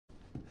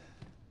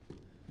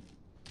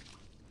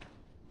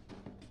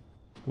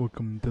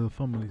Welcome to the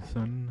family,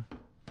 son.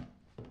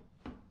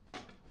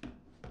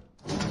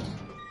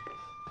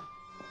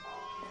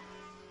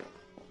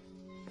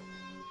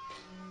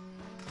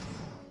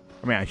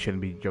 I mean, I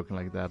shouldn't be joking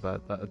like that,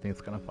 but I think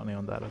it's kind of funny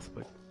on that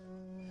aspect.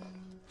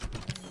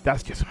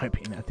 That's just my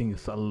opinion. I think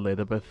it's a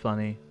little bit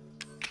funny.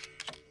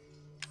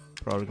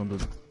 Probably gonna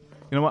do.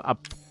 You know what?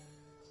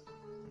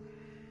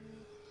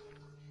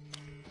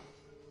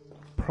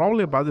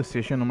 Probably a bad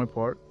decision on my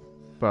part,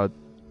 but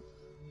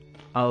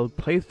I'll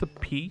place the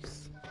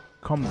piece,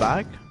 come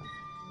back,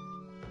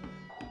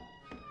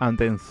 and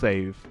then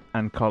save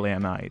and call it a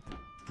night.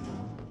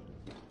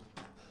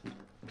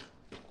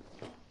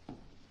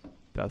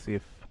 That's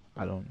if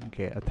I don't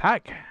get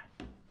attacked.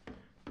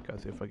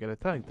 Because if I get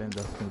attacked, then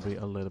that's gonna be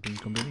a little bit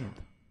inconvenient.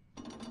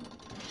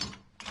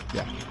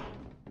 Yeah.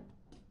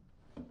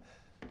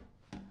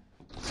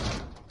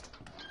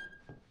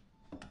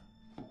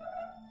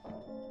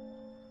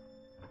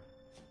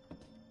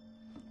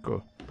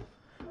 Cool.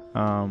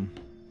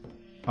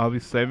 I'll be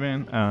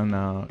saving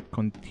and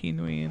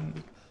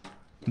continuing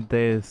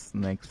this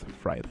next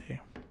Friday.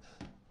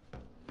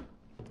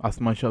 As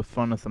much of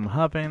fun as I'm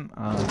having,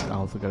 I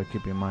also gotta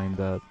keep in mind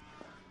that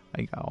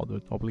I got other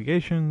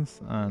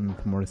obligations, and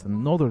tomorrow is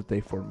another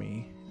day for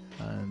me.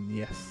 And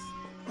yes,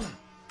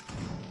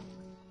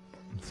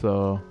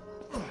 so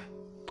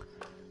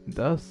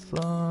that's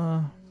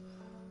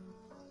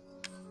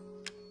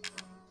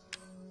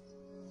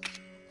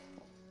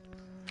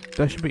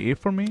that should be it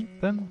for me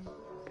then.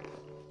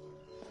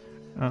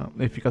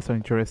 If you guys are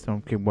interested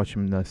in keep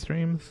watching the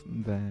streams,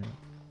 then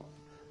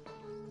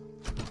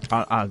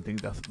I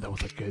think that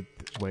was a good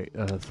way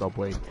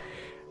subway.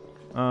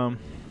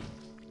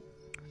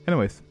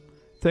 Anyways,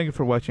 thank you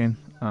for watching.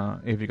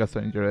 If you guys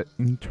are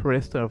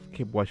interested,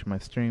 keep watching my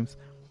streams.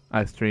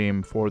 I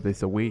stream 4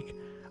 days a week.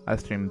 I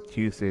stream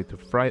Tuesday to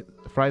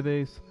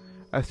Fridays.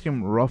 I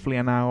stream roughly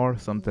an hour.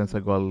 Sometimes I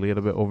go a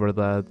little bit over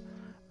that.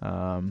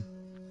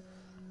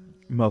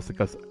 Mostly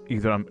because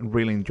either I'm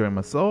really enjoying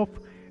myself,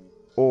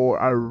 or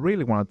I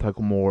really want to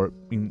tackle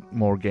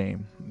more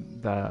game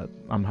that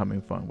I'm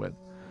having fun with.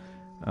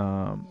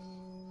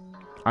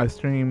 I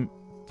stream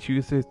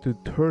Tuesdays to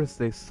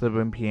Thursdays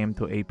 7 p.m.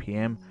 to 8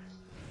 p.m.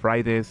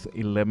 Fridays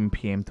 11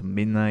 p.m. to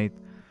midnight.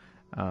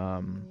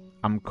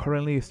 I'm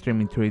currently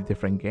streaming 3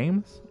 different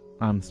games.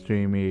 I'm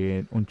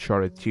streaming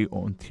Uncharted 2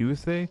 on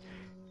Tuesday,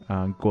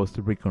 Ghost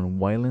Recon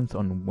Wildlands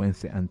on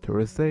Wednesday and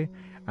Thursday,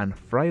 and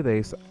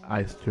Fridays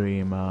I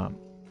stream,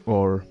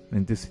 or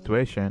in this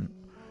situation,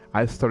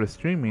 I started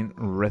streaming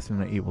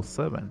Resident Evil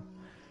 7.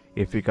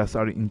 If you guys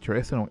are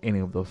interested in any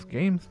of those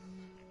games,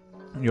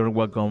 you're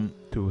welcome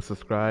to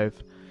subscribe.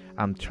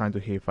 I'm trying to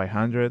hit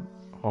 500,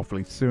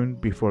 hopefully soon,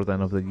 before the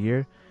end of the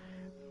year.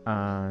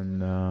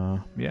 And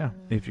yeah,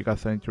 if you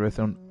guys are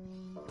interested in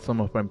some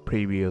of my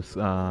previous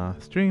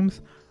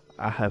streams,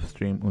 I have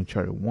streamed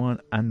Uncharted 1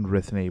 and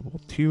Resident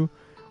Evil 2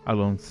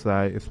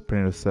 alongside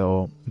Splinter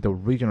Cell, the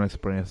original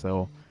Splinter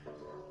Cell,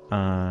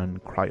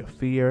 and Cry of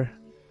Fear,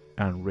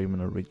 and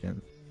Rayman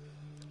Origins.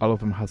 All of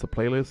them has a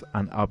playlist,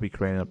 and I'll be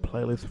creating a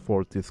playlist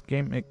for this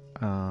game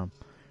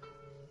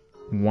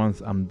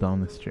once I'm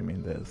done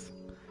streaming this.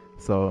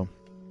 So,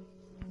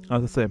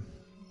 as I said,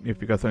 if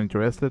you guys are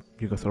interested,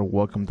 you guys are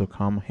welcome to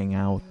come hang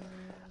out,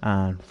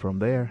 and from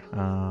there,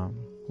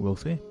 we'll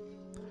see.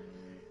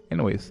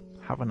 Anyways,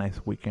 have a nice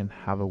weekend.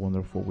 Have a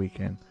wonderful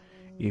weekend.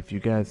 If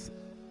you guys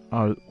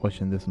are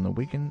watching this on the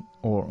weekend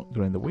or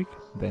during the week,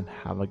 then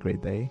have a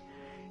great day.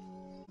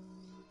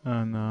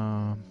 And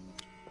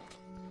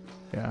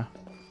yeah,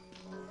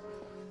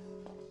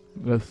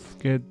 let's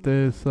get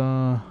this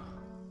ball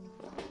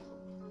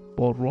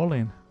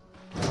rolling.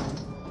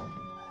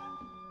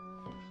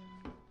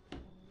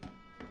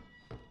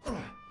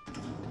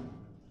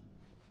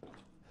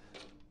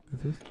 Is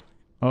this?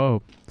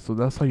 Oh, so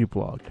that's how you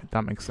block.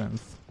 That makes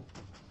sense.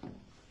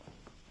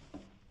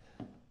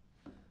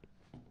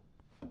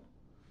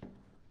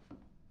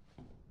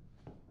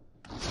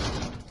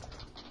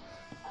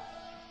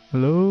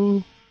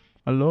 Hello?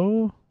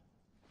 Hello?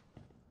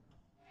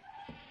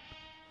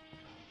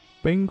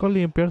 Vengo a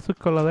limpiar su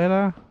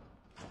coladera.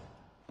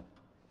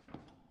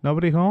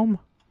 Nobody home?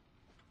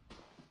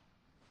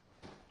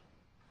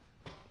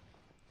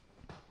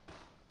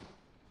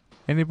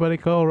 Anybody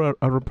call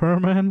a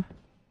repairman?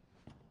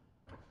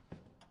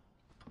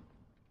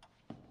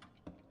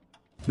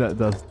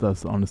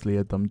 That's honestly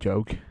a dumb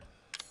joke.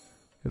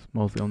 It's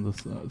mostly on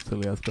this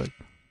silly aspect.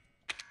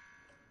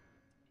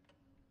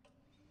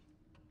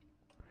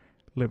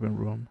 Living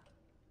room.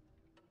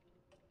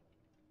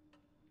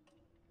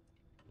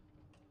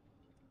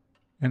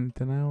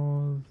 Anything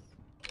else?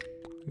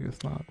 I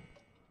guess not.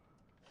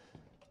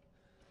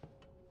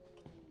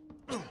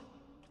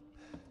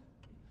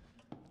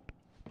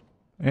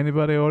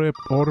 Anybody order?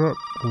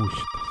 Oh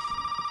shit.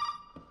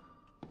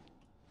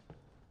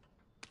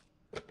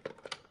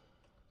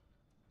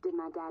 Did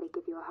my daddy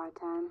give you a hard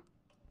time?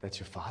 That's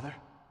your father?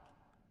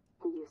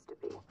 He used to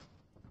be.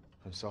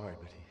 I'm sorry,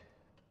 but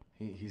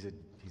he's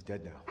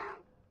dead now.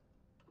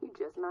 You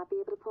just might be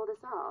able to pull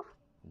this off.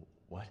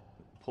 What?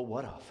 Pull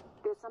what off?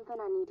 There's something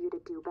I need you to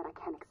do, but I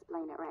can't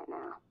explain it right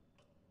now.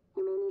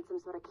 You may need some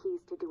sort of keys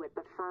to do it,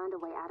 but find a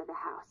way out of the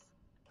house.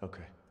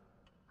 Okay.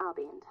 I'll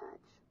be in touch.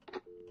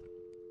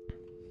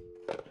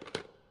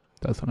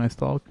 That's a nice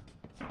dog.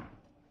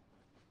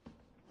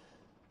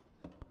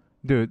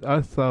 Dude,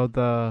 I saw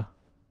the...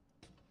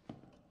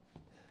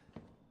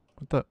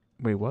 What the...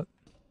 Wait, what?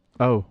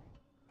 Oh.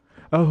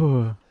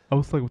 Oh, I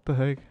was like, what the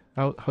heck?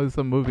 How is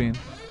that moving?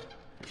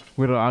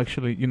 Without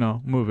actually, you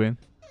know, moving.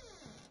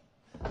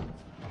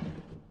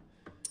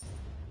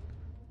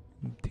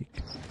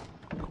 Take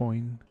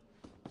coin.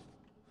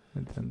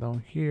 And then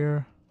down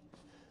here.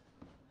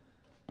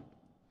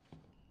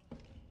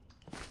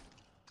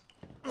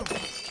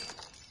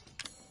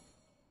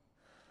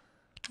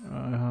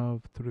 I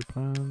have 3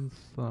 plants,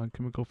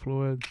 chemical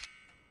fluid.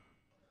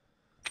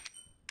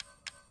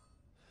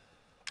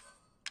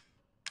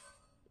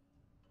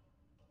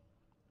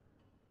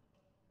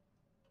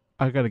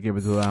 I gotta give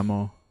it to the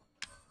ammo.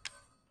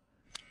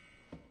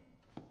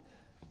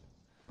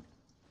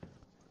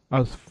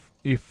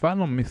 If I'm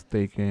not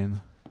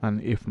mistaken,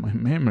 and if my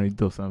memory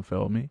doesn't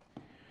fail me,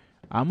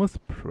 ammo's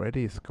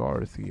pretty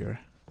scarce here.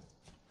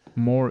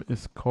 More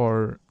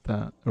scars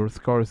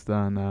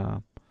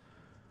than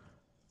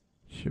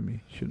shoot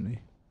me.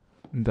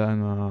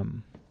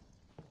 Than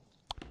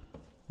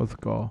what's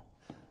it called?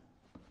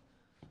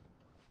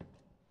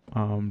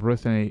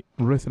 Resident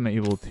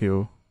Evil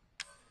 2.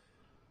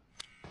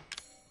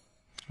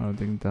 I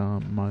think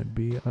that might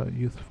be a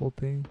useful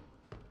thing.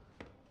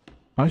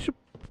 I should.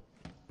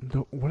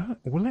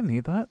 Will I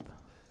need that?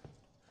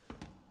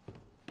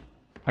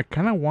 I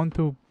kind of want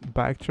to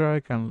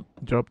backtrack and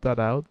drop that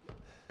out.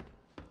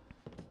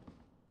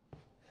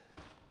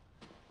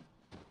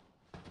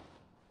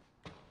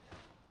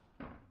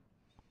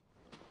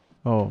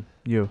 Oh,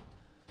 you.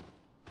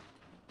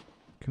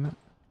 Can I?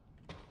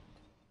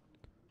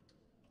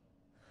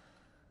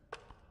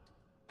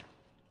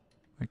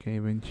 I can't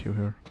even shoot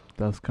her.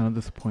 That's kind of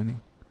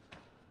disappointing.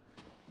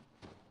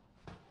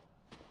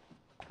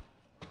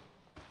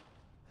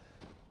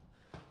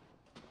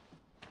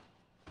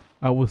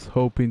 I was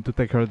hoping to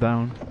take her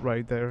down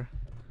right there.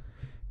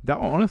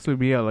 That would honestly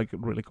be like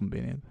really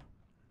convenient.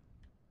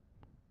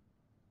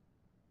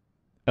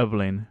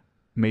 Evelyn,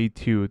 May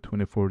 2,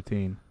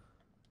 2014.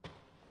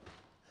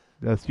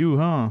 That's you,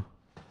 huh?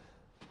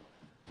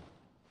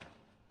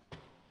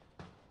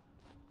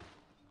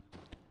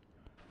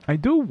 I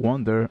do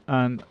wonder,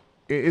 and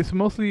it's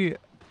mostly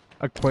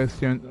a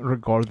question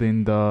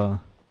regarding the,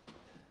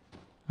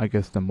 I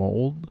guess, the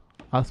mold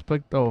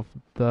aspect of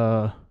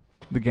the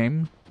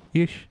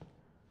game-ish.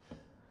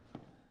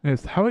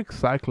 Is how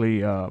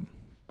exactly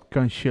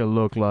can she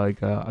look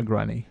like a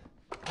granny?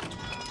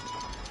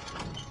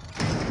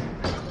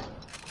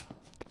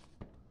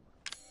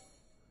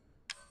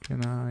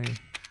 Can I?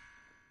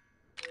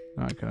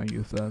 No, I cannot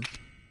use that.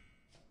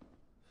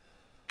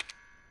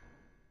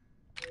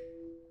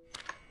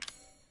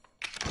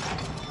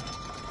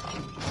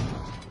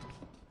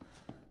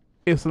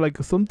 It's like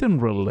something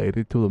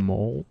related to the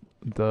mold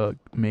that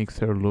makes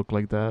her look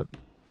like that,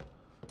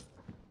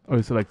 or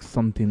is it like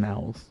something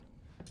else?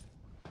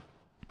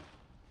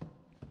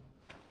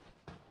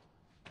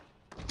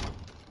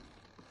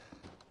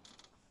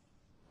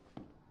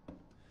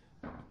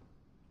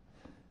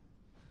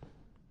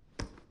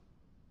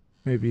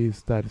 Maybe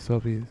it's that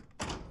obvious.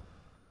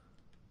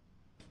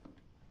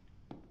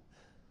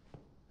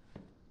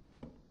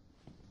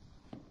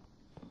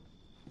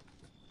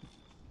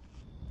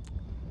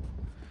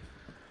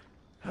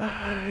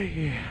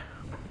 Yeah.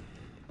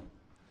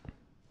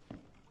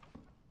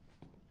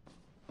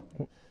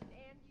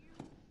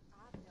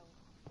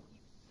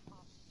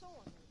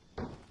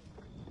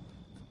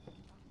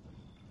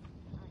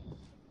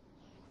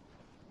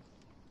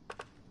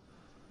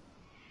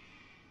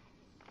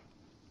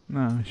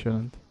 No, I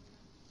shouldn't.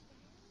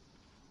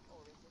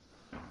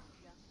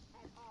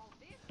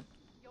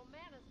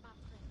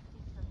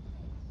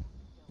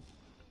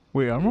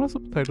 Wait, are my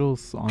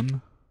subtitles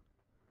on?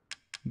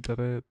 Did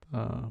it?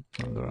 No,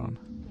 they're on.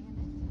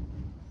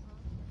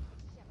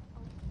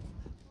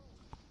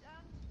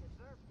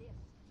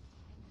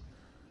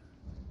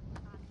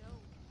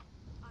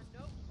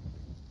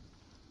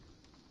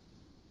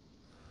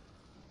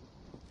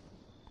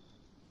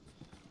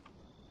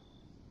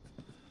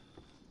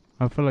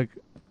 I feel like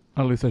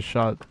at least a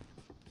shot.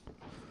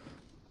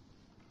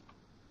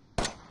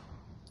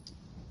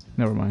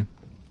 Never mind.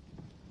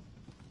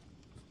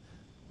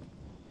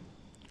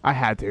 I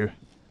had to.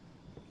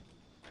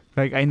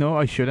 Like, I know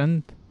I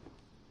shouldn't.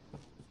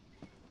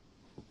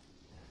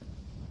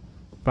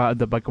 But at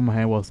the back of my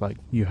head was like,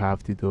 you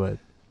have to do it.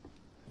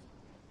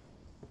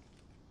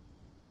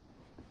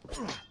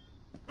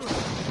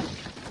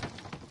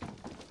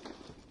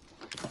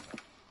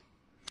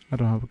 I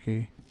don't have a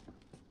key.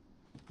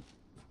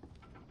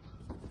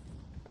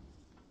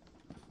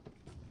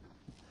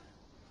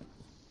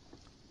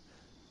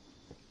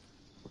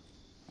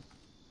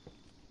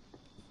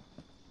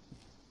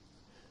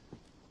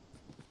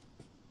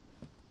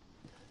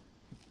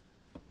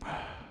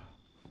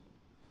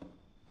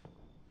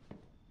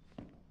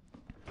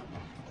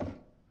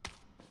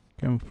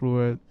 injection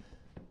fluid.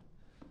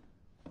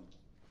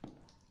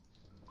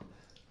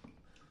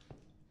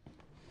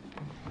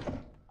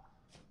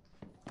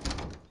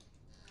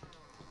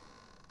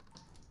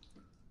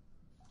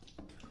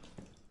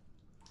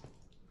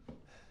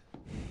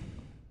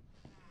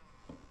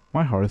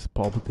 My heart is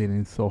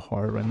palpitating so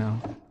hard right now.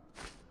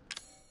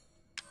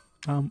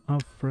 I'm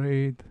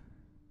afraid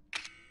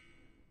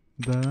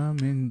that I'm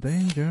in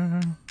danger.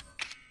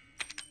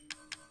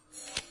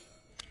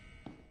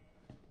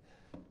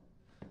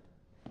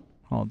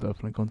 I'll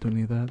definitely going to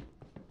need that.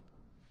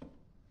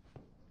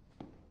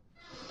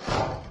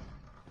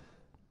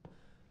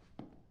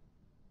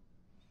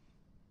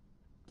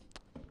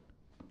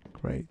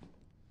 Great.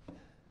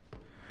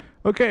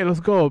 Okay, let's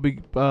go.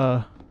 Big,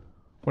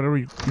 whatever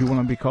you want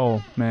to be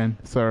called, man,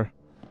 sir,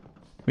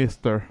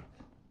 Mister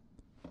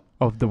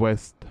of the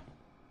West.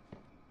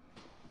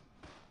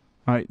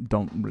 I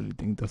don't really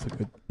think that's a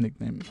good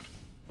nickname.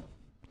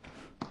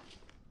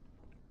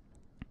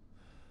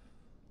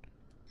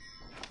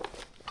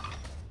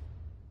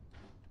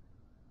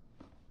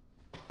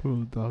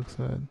 Bulldog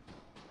said.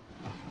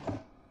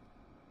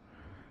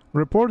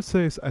 Report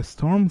says a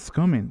storm's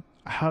coming.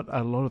 I had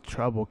a lot of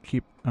trouble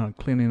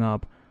cleaning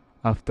up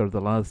after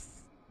the last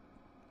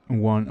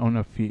one on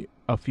a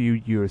few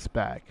years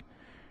back.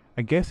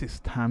 I guess it's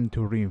time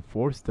to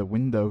reinforce the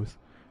windows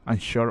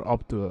and shore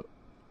up the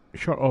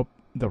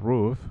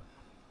roof.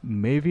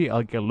 Maybe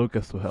I'll get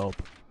Lucas to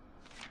help.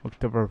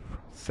 October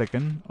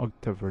 2nd,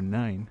 October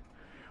 9.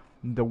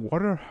 The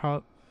water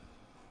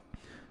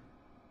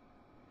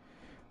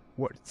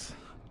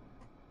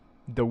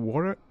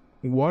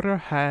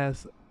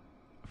has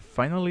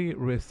finally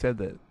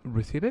receded.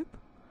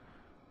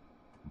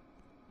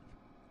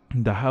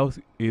 The house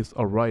is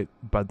alright,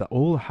 but the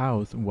old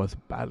house was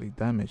badly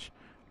damaged.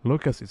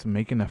 Lucas is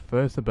making a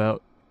fuss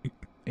about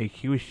a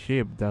huge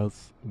ship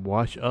that's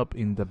washed up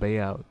in the bay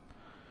out.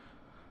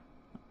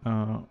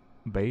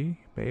 Bay.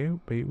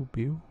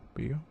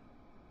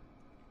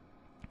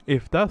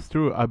 If that's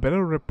true, I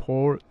better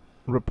report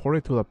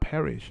it to the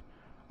parish.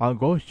 I'll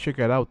go check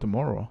it out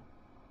tomorrow.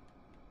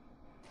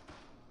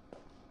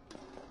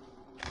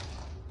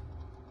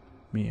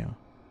 Mia.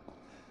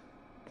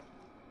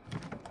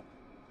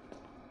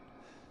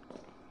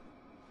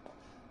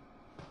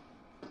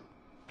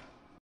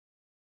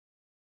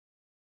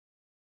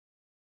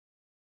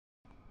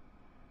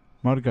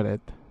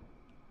 Margaret.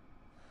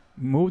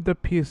 Move the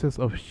pieces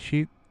of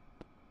shed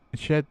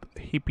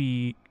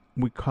hippie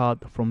we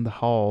cut from the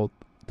hall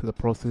to the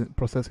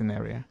processing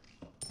area.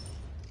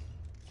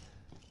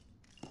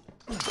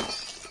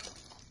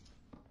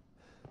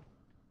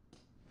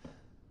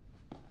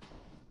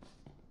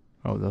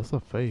 Oh, that's a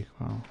fake,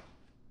 wow.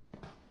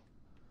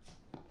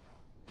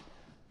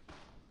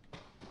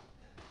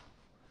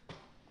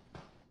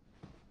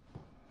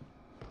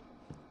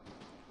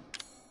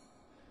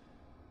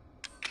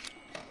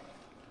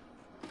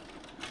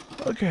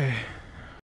 Okay.